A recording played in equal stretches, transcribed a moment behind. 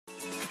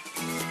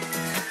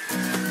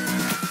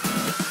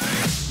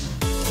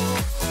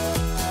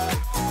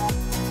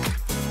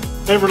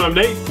Hey everyone, I'm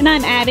Nate. And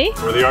I'm Abby.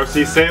 We're the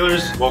RC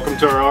Sailors. Welcome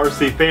to our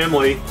RC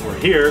family. We're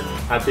here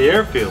at the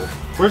airfield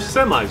where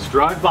semis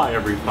drive by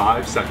every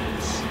 5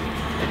 seconds.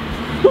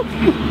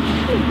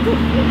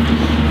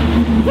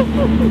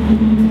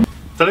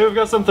 Today we've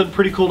got something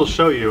pretty cool to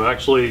show you.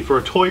 Actually, for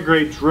a toy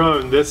grade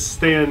drone, this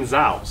stands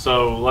out.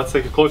 So let's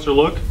take a closer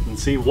look and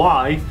see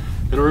why.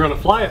 Then we're going to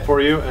fly it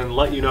for you and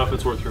let you know if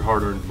it's worth your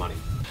hard-earned money.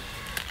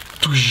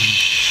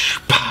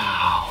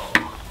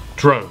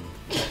 Drone.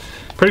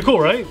 Pretty cool,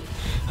 right?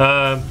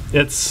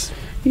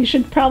 You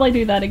should probably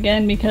do that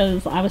again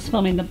because I was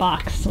filming the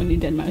box when you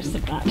did most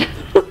of that.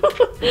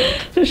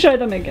 So show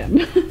them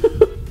again.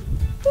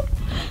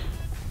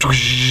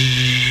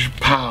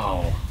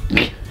 Pow.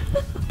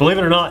 Believe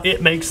it or not,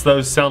 it makes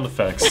those sound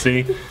effects.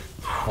 See?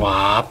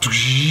 Pow.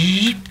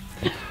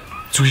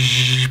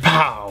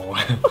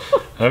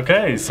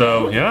 Okay,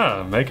 so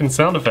yeah, making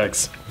sound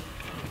effects.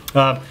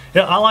 Yeah,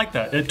 I like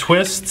that. It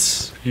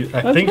twists.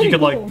 I think you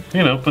could, like,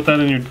 you know, put that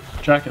in your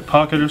jacket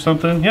pocket or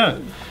something. Yeah.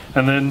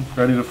 And then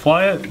ready to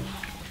fly it.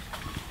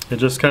 It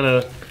just kind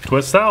of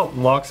twists out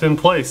and locks in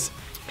place.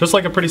 Just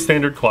like a pretty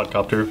standard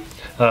quadcopter.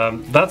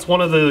 That's one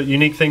of the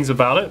unique things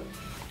about it.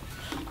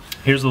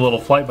 Here's the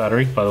little flight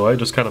battery, by the way. It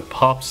just kind of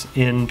pops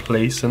in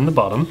place in the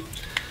bottom.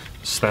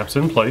 Snaps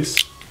in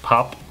place.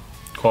 Pop.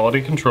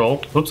 Quality control.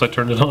 Whoops, I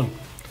turned it on.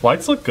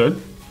 Lights look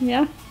good.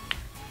 Yeah.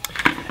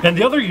 And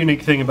the other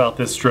unique thing about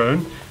this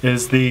drone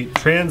is the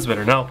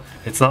transmitter. Now,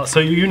 it's not so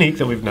unique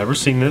that we've never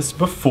seen this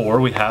before.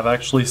 We have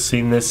actually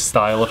seen this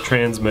style of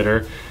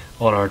transmitter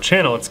on our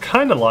channel. It's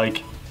kind of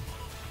like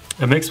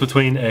a mix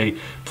between a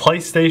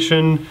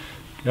PlayStation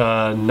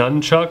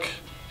nunchuck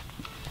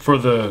for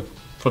the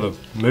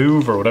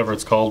Move or whatever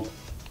it's called,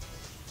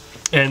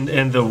 and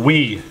the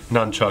Wii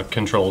nunchuck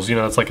controls. You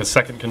know, it's like a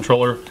second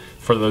controller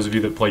for those of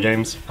you that play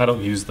games. I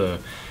don't use the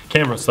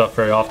camera stuff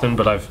very often,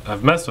 but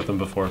I've messed with them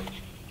before.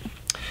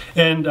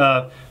 And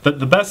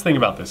the best thing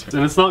about this,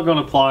 and it's not going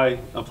to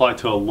apply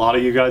to a lot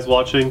of you guys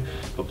watching,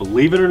 but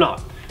believe it or not,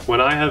 when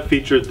I have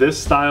featured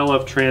this style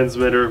of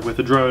transmitter with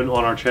a drone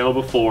on our channel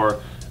before,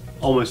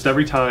 almost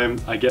every time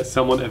I get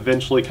someone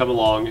eventually come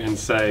along and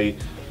say,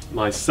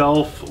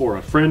 myself or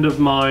a friend of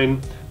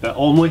mine that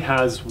only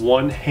has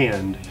one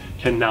hand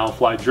can now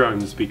fly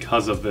drones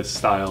because of this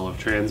style of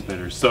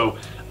transmitter. So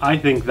I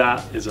think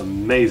that is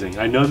amazing.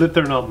 I know that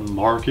they're not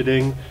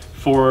marketing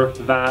for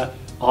that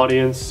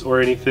audience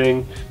or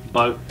anything,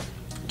 but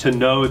to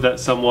know that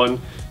someone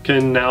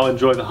can now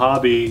enjoy the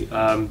hobby,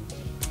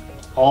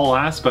 all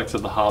aspects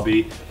of the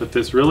hobby, with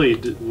this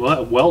really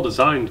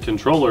well-designed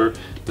controller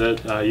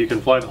that you can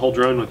fly the whole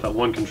drone with that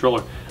one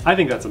controller, I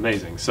think that's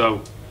amazing.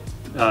 So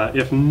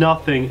if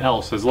nothing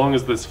else, as long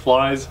as this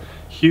flies,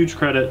 huge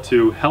credit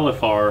to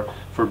Helifar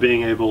for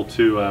being able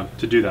to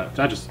do that.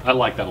 I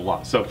like that a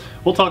lot. So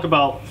we'll talk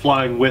about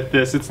flying with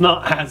this. It's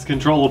not as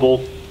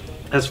controllable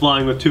as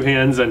flying with two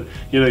hands and,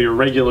 you know, your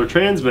regular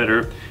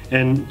transmitter,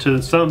 and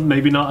to some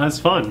maybe not as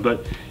fun,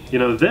 but you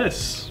know,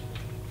 this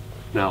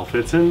now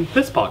fits in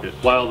this pocket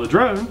while the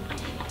drone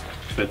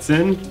fits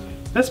in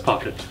this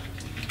pocket.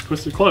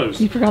 Twist it closed.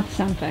 You forgot the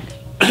sound effect.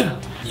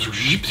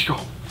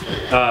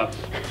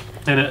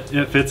 And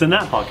it fits in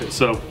that pocket.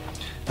 So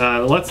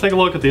let's take a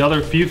look at the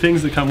other few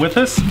things that come with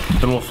this,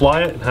 and we'll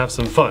fly it and have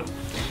some fun.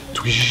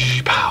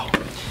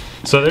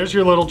 So there's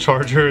your little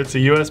charger. It's a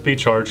USB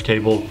charge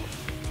cable,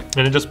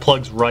 and it just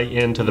plugs right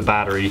into the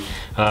battery.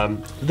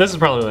 This is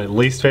probably my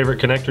least favorite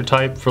connector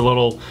type for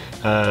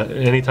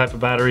any type of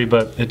battery,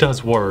 but it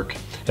does work.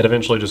 It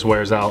eventually just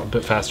wears out a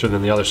bit faster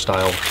than the other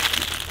style.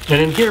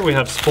 And in here we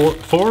have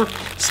 4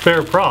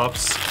 spare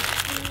props,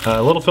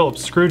 a little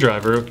Phillips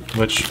screwdriver,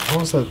 which,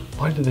 what was that?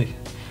 Why did they?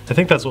 I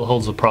think that's what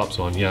holds the props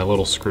on. Yeah, a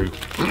little screw.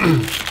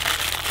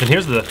 And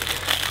here's the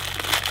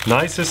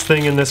nicest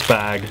thing in this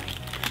bag,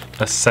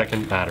 a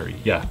second battery.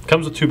 Yeah, it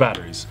comes with 2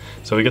 batteries.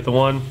 So we get the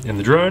one in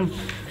the drone.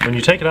 When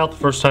you take it out the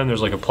first time,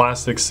 there's like a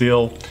plastic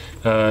seal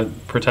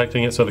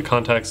protecting it so the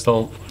contacts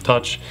don't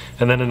touch,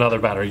 and then another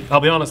battery.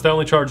 I'll be honest, I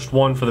only charged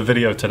 1 for the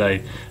video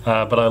today,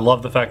 but I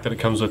love the fact that it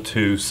comes with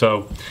 2.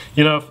 So,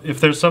 you know, if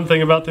there's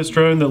something about this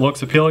drone that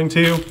looks appealing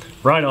to you,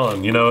 right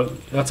on. You know,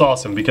 that's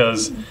awesome,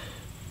 because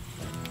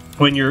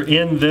when you're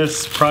in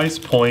this price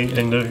point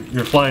and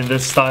you're flying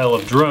this style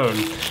of drone,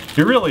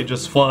 you're really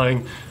just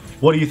flying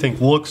what do you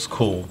think looks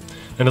cool.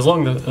 And as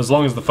long as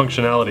the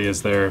functionality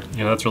is there,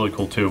 you know, that's really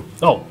cool too.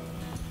 Oh,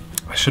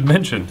 I should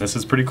mention, this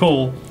is pretty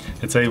cool.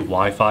 It's a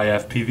Wi-Fi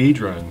FPV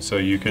drone, so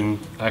you can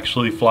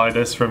actually fly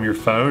this from your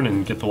phone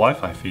and get the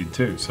Wi-Fi feed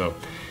too. So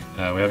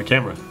we have a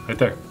camera right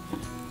there.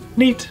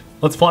 Neat.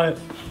 Let's fly it.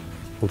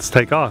 Let's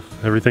take off.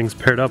 Everything's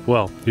paired up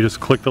well. You just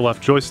click the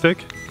left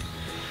joystick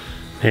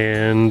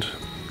and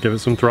give it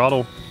some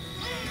throttle.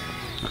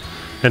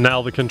 And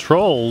now the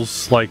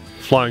controls, like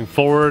flying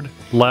forward,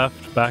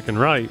 left, back, and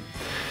right,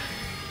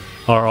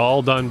 are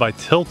all done by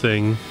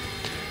tilting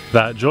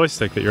that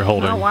joystick that you're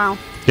holding. Oh, wow.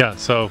 Yeah,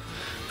 so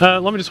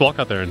let me just walk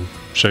out there and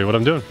show you what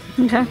I'm doing.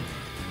 Okay.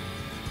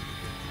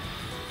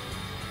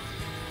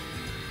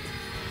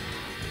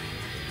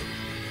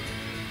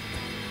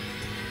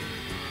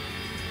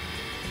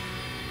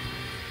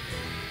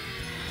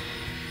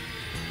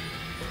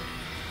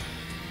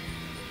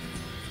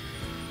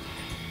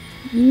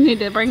 You need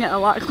to bring it a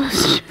lot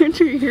closer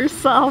to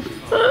yourself.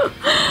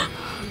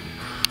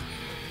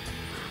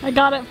 I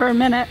got it for a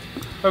minute.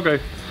 Okay.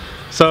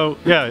 So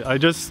yeah,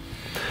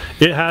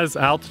 it has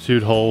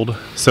altitude hold,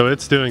 so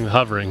it's doing the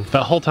hovering.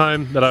 That whole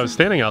time that I was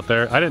standing out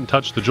there, I didn't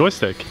touch the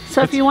joystick.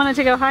 So if you wanted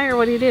to go higher,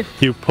 what do?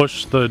 You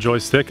push the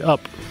joystick up.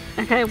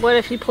 Okay, what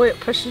if you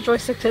push the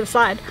joystick to the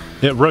side?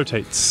 It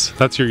rotates.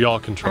 That's your yaw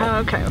control. Oh,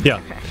 okay. Yeah.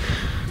 Okay.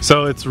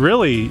 So it's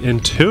really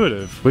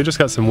intuitive. We just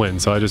got some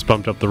wind, so I just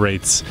bumped up the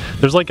rates.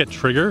 There's like a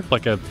trigger,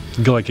 like a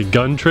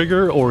gun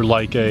trigger, or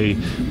like a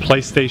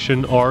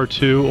PlayStation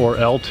R2 or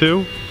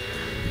L2.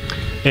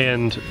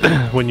 And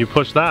when you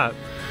push that,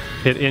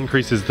 it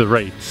increases the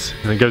rates.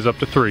 And it goes up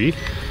to 3.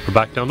 We're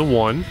back down to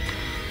 1,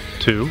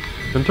 2,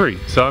 and 3.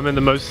 So I'm in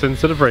the most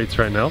sensitive rates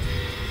right now.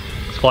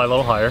 Let's fly a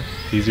little higher.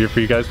 Easier for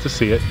you guys to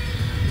see it.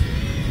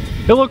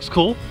 It looks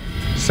cool.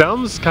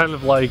 Sounds kind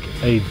of like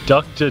a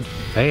ducted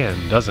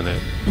fan, doesn't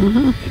it?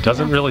 Mm-hmm. It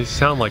doesn't really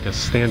sound like a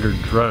standard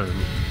drone.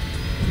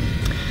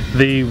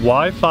 The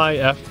Wi-Fi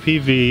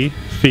FPV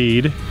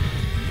feed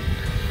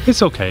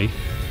is okay.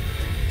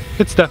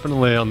 It's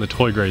definitely on the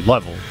toy grade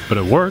level, but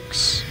it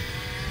works.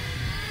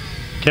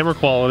 Camera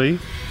quality,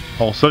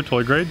 also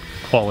toy grade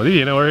quality.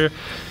 You know, we're here.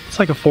 It's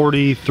like a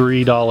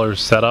 $43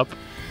 setup.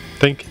 I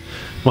think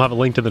we'll have a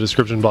link to the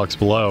description box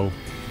below.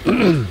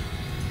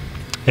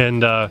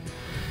 And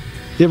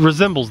it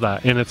resembles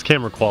that in its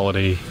camera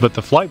quality, but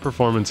the flight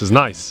performance is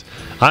nice.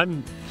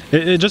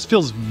 It just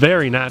feels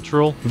very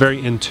natural,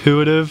 very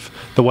intuitive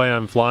the way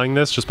I'm flying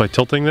this just by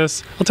tilting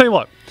this. I'll tell you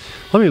what,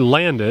 let me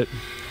land it,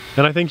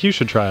 and I think you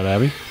should try it,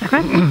 Abby.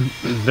 Okay.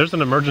 There's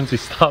an emergency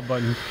stop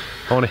button.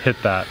 I want to hit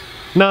that.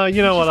 No,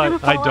 you know what?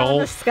 I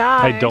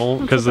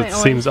don't, because it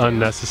seems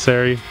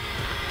unnecessary.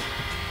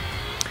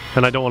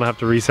 And I don't want to have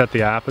to reset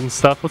the app and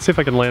stuff. Let's see if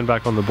I can land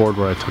back on the board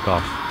where I took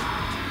off.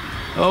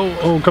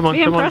 Oh, come on,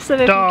 Be come on.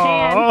 impressive if you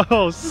can.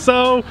 Oh,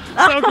 so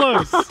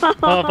close.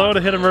 Oh, if I would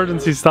have hit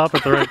emergency stop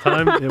at the right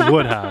time, it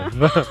would have.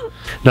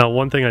 Now,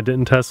 one thing I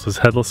didn't test was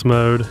headless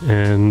mode,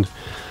 and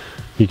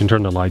you can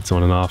turn the lights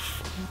on and off.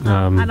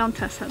 I don't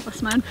test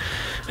headless mode.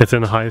 It's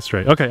in the highest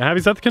rate. Okay,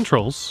 Abby's at the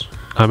controls.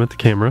 I'm at the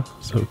camera.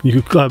 So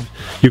you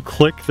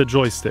click the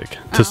joystick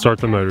to start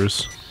the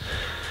motors.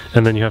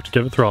 And then you have to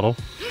give it throttle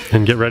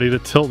and get ready to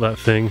tilt that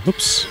thing.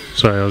 Oops,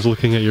 sorry, I was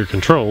looking at your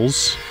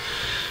controls.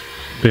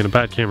 Being a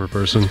bad camera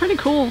person. It's pretty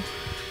cool.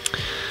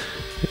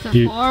 So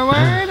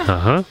forward.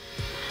 Uh-huh.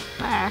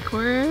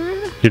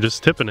 Backward. You're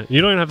just tipping it. You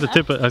don't even have to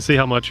tip it. I see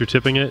how much you're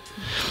tipping it.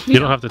 You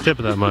don't have to tip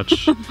it that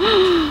much.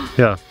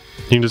 Yeah,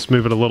 you can just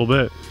move it a little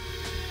bit.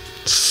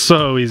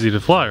 So easy to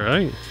fly,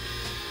 right?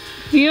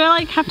 Do you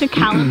like have to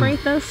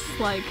calibrate this?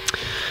 Like?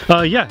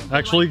 Yeah,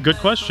 actually, good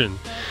question.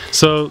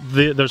 So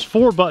there's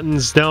 4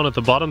 buttons down at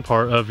the bottom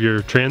part of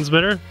your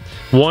transmitter.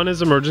 One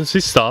is emergency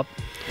stop.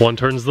 One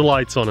turns the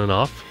lights on and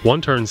off.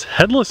 One turns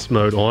headless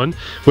mode on,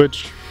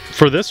 which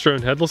for this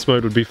drone, headless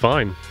mode would be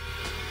fine.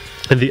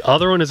 And the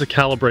other one is a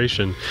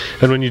calibration.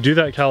 And when you do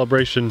that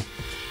calibration,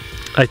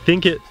 I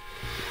think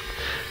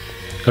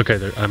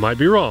I might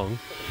be wrong,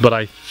 but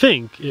I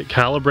think it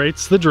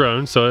calibrates the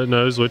drone so it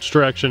knows which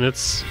direction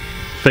it's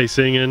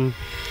facing and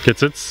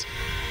gets its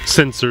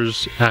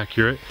sensors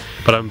accurate.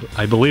 But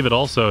I believe it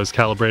also is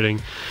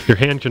calibrating your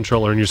hand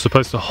controller, and you're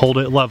supposed to hold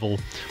it level,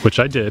 which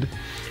I did,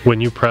 when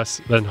you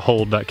press and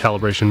hold that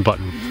calibration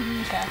button.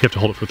 Okay. You have to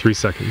hold it for 3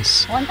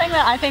 seconds. One thing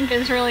that I think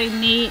is really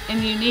neat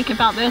and unique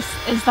about this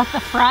is that the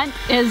front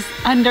is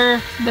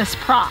under this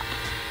prop.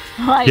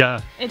 Like,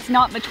 yeah. It's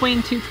not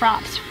between 2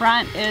 props.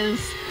 Front is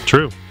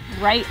true.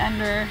 Right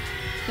under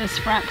this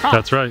front prop.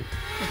 That's right.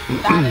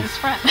 That is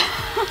front.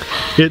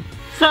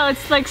 So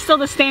it's like still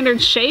the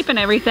standard shape and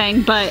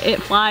everything, but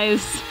it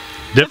flies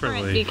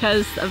differently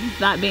because of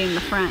that being the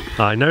front.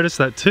 I noticed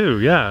that too.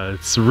 Yeah,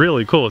 it's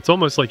really cool. It's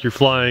almost like you're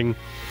flying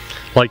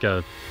like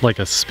a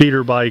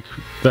speeder bike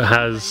that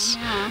has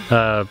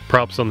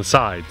props on the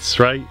sides,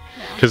 right?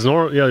 Because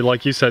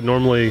like you said,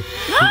 normally.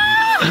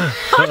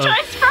 I'll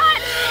try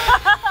front.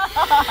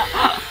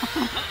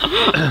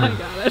 I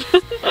got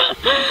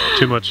it.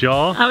 Too much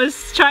yaw? I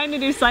was trying to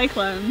do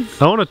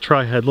cyclones. I want to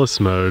try headless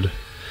mode.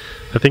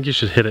 I think you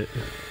should hit it.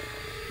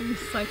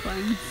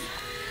 Cyclones.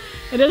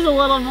 It is a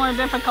little more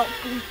difficult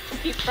to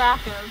keep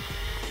track of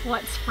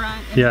what's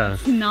front and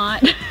what's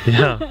not.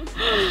 Yeah.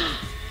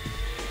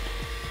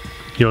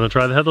 You want to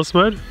try the headless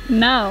mode?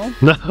 No.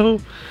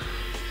 No?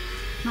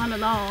 Not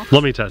at all.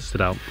 Let me test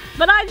it out.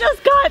 But I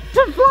just got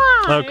to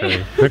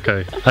fly!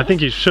 Okay. I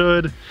think you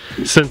should,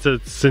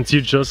 since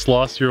you just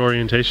lost your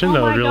orientation.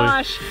 Oh my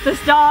gosh,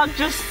 this dog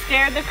just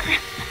scared the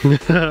crap.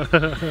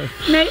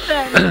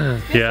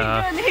 Nathan.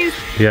 Yeah. He's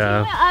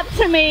up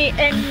to me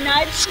and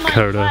nudged my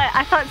butt.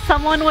 I thought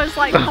someone was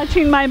like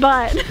touching my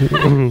butt.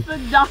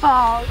 The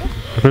dog.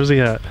 Where's he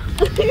at?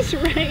 He's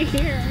right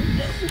here.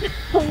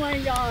 Oh my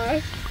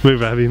gosh.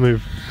 Move, Abby,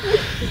 move.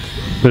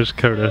 There's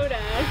Coda.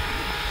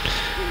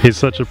 He's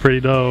such a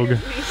pretty dog.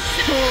 He's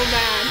so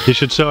bad. You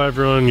should show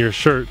everyone your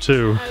shirt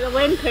too. The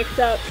wind picks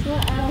up.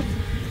 What else?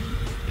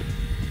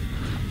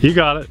 You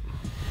got it.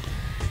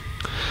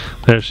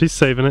 There, she's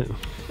saving it.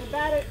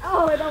 The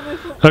Oh, it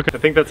almost went. Okay. I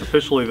think that's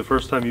officially the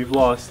first time you've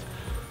lost,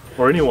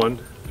 or anyone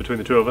between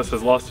the two of us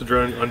has lost a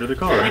drone under the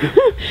car.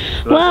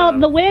 Well,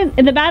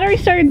 the battery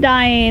started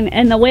dying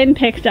and the wind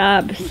picked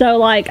up, so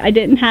like I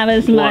didn't have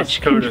as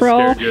much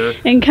control.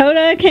 And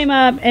Coda came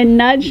up and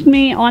nudged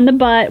me on the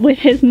butt with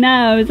his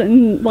nose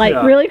and like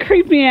really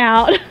creeped me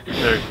out.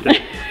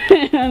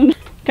 And,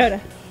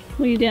 Coda,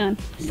 what are you doing?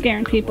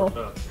 Scaring people.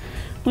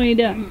 What are you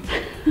doing?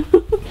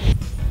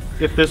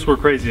 If this were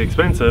crazy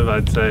expensive,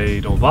 I'd say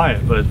don't buy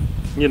it, but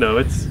you know,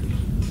 it's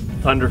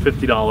under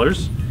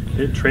 $50.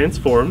 It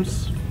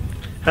transforms.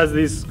 Has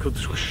these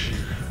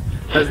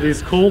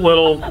cool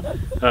little,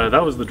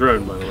 that was the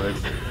drone by the way,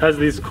 has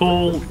these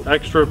cool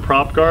extra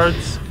prop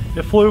guards.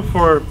 It flew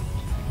for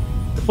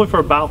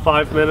about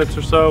 5 minutes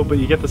or so, but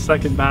you get the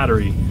second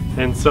battery.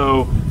 And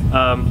so,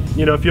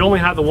 you know, if you only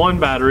had the one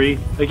battery,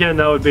 again,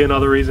 that would be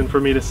another reason for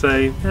me to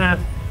say,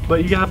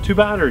 but you have two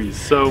batteries,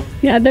 so.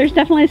 Yeah, there's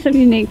definitely some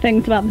unique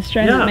things about this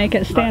drone that make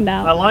it stand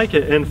out. I like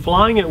it, and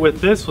flying it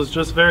with this was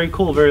just very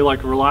cool, very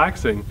like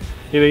relaxing.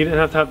 You know, you didn't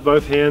have to have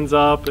both hands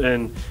up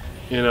and,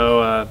 you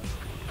know,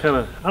 kind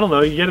of, I don't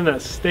know, you get in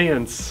that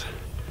stance.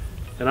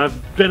 And I've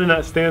been in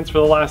that stance for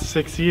the last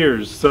 6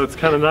 years, so it's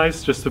kind of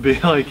nice just to be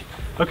like,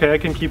 okay, I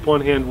can keep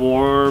one hand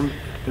warm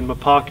in my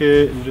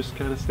pocket and just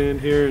kind of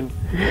stand here, and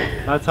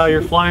that's how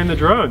you're flying the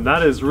drone.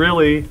 That is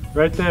really,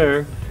 right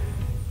there,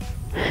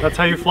 that's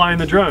how you're flying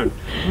the drone.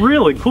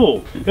 Really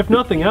cool. If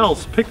nothing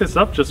else, pick this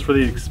up just for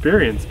the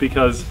experience,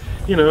 because,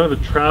 you know, to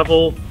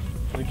travel,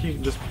 like you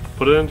can just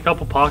put it in a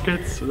couple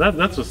pockets.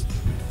 That's just,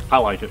 I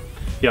like it.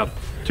 Yeah,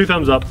 2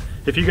 thumbs up.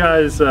 If you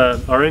guys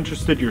are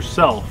interested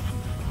yourself,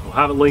 we'll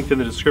have it linked in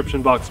the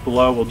description box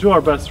below. We'll do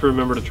our best to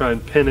remember to try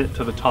and pin it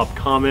to the top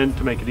comment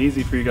to make it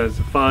easy for you guys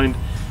to find.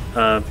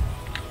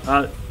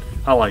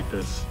 I like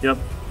this. Yep.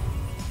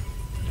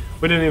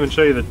 We didn't even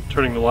show you the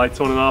turning the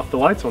lights on and off. The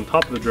lights on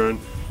top of the drone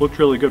looked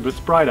really good, but it's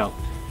bright out.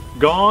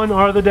 Gone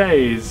are the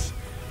days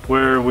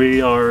where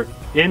we are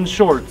in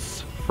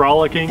shorts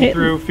frolicking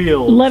through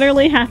fields.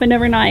 Literally happened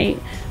overnight.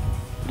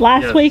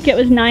 Last week it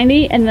was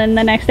 90, and then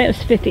the next day it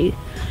was 50.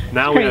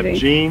 Now we have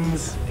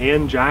jeans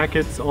and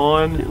jackets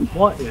on. Yeah.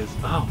 What is,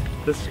 oh,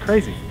 this is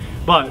crazy.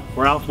 But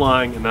we're out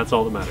flying, and that's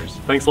all that matters.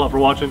 Thanks a lot for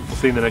watching. We'll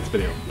see you in the next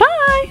video. Bye.